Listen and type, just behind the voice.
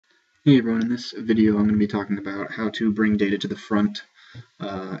Hey everyone, in this video I'm going to be talking about how to bring data to the front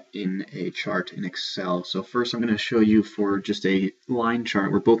in a chart in Excel. So first I'm going to show you for just a line chart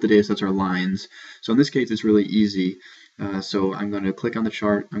where both the data sets are lines. So in this case it's really easy. So I'm going to click on the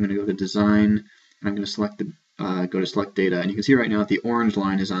chart, I'm going to go to Design, and I'm going to select go to Select Data. And you can see right now that the orange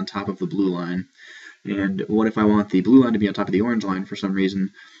line is on top of the blue line. And what if I want the blue line to be on top of the orange line for some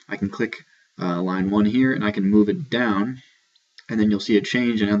reason? I can click line 1 here and I can move it down, and then you'll see a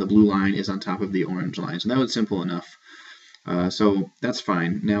change, and now the blue line is on top of the orange line. So that was simple enough. So that's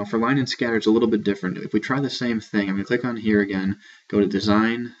fine. Now for line and scatter, it's a little bit different. If we try the same thing, I'm going to click on here again, go to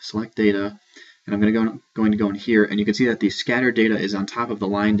Design, Select Data, and I'm going to go in here, and you can see that the scatter data is on top of the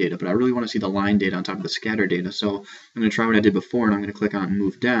line data, but I really want to see the line data on top of the scatter data. So I'm going to try what I did before, and I'm going to click on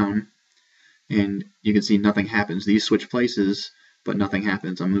Move Down, and you can see nothing happens. These switch places, but nothing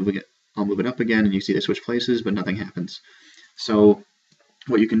happens. I'll move it up again, and you see they switch places, but nothing happens. So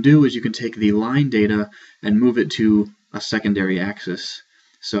what you can do is you can take the line data and move it to a secondary axis.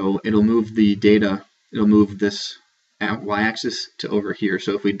 So it'll move the data, it'll move this y-axis to over here.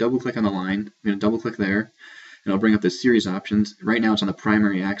 So if we double click on the line, I'm going to double click there, and it'll bring up the series options. Right now it's on the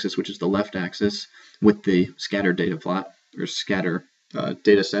primary axis, which is the left axis, with the scatter data plot, or scatter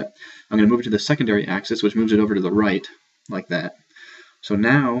data set. I'm going to move it to the secondary axis, which moves it over to the right, like that. So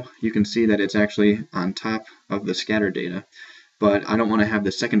now you can see that it's actually on top of the scatter data, but I don't want to have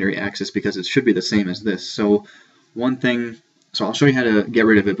the secondary axis because it should be the same as this. So I'll show you how to get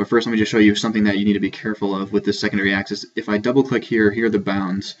rid of it, but first let me just show you something that you need to be careful of with this secondary axis. If I double click here, here are the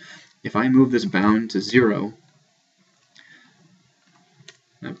bounds. If I move this bound to 0,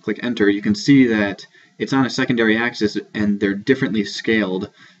 and click enter, you can see that it's on a secondary axis and they're differently scaled,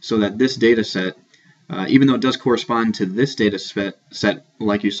 so that this data set, even though it does correspond to this data set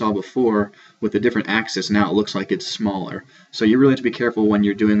like you saw before, with a different axis, now it looks like it's smaller. So you really have to be careful when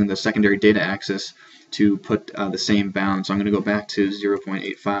you're doing the secondary data axis to put the same bound. So I'm going to go back to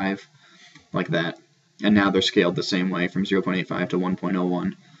 0.85 like that, and now they're scaled the same way from 0.85 to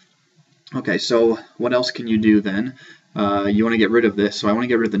 1.01. Okay, so what else can you do then? You want to get rid of this. So I want to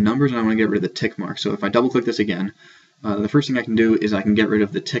get rid of the numbers and I want to get rid of the tick mark. So if I double click this again, the first thing I can do is I can get rid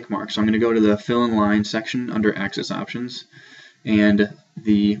of the tick mark. So I'm going to go to the Fill in Line section under Axis Options, and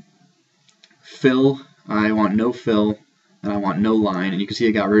the fill, I want no fill, and I want no line. And you can see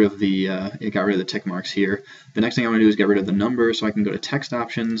it got rid of the tick marks here. The next thing I want to do is get rid of the numbers. So I can go to Text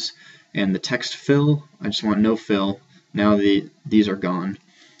Options and the Text Fill. I just want no fill. Now these are gone.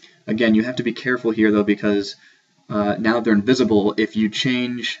 Again, you have to be careful here though, because now they're invisible. If you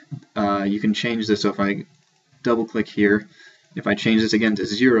change, you can change this. So if I double click here, if I change this again to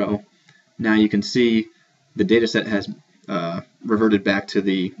 0, now you can see the data set has reverted back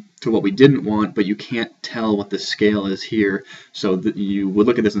to what we didn't want, but you can't tell what the scale is here. So you would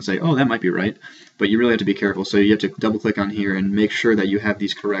look at this and say, oh, that might be right, but you really have to be careful. So you have to double click on here and make sure that you have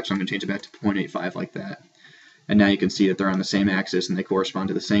these correct. So I'm going to change it back to 0.85 like that. And now you can see that they're on the same axis and they correspond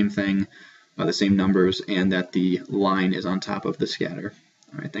to the same thing, the same numbers, and that the line is on top of the scatter.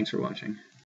 All right, thanks for watching.